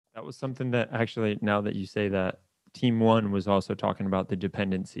That was something that actually, now that you say that, Team One was also talking about the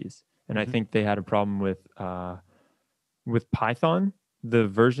dependencies, and I think they had a problem with Python, the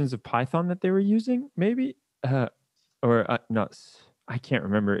versions of Python that they were using, maybe, not. I can't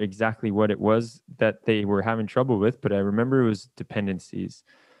remember exactly what it was that they were having trouble with, but I remember it was dependencies.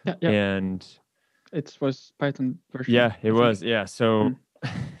 Yeah, yeah. And it was Python version. Yeah, it was. Yeah. So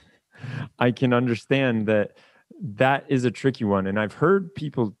I can understand that that is a tricky one. And I've heard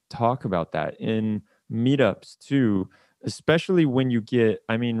people talk about that in meetups too, especially when you get,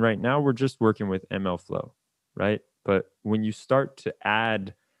 I mean, right now we're just working with MLflow, right? But when you start to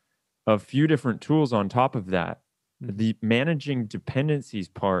add a few different tools on top of that, the managing dependencies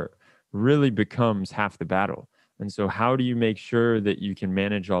part really becomes half the battle. And so how do you make sure that you can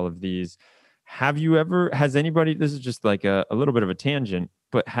manage all of these? Has anybody, this is just like a little bit of a tangent,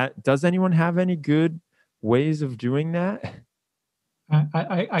 but does anyone have any good ways of doing that?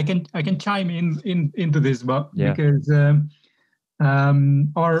 I can chime into this, but Yeah. because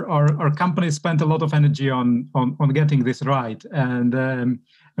our company spent a lot of energy on getting this right. And I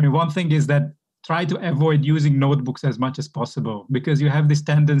mean, one thing is that try to avoid using notebooks as much as possible, because you have this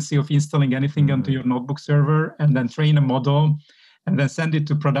tendency of installing anything onto your notebook server and then train a model and then send it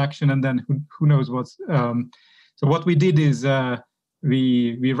to production, and then who knows what's. So what we did is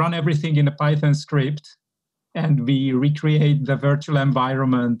we run everything in a Python script, and we recreate the virtual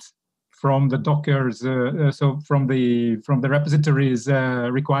environment from the Docker's, so from the repositories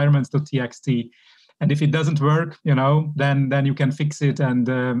requirements.txt. And if it doesn't work, then you can fix it and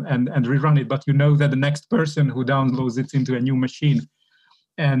rerun it. But you know that the next person who downloads it into a new machine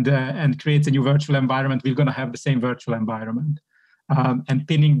and creates a new virtual environment, we're going to have the same virtual environment. And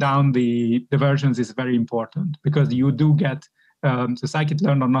pinning down the versions is very important, because you do get so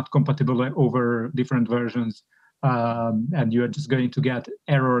scikit-learn are not compatible over different versions, and you are just going to get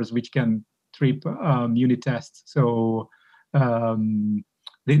errors which can trip unit tests. So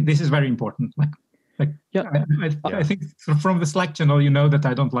this is very important. I think from the Slack channel, you know that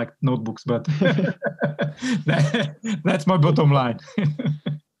I don't like notebooks, but that's my bottom line.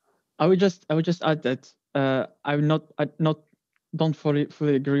 I would just add that I don't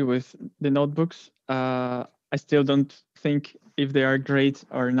fully agree with the notebooks. I still don't think if they are great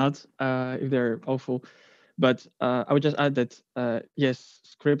or not, if they're awful. But I would just add that yes,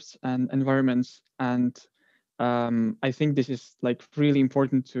 scripts and environments, and I think this is like really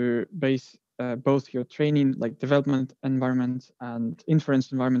important to base both your training, like development environment and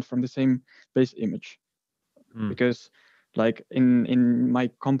inference environment, from the same base image. Because like in my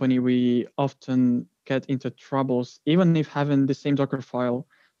company, we often get into troubles, even if having the same Docker file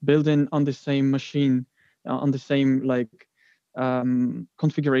building on the same machine, on the same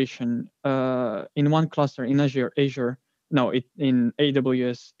configuration in one cluster in Azure. No, in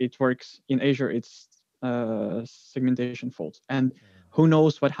AWS it works. In Azure it's segmentation fault, and who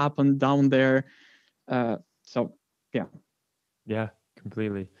knows what happened down there. So yeah,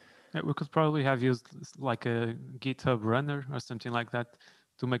 completely. We could probably have used like a GitHub runner or something like that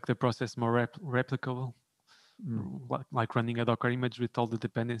to make the process more replicable, like running a Docker image with all the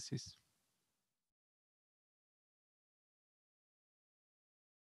dependencies.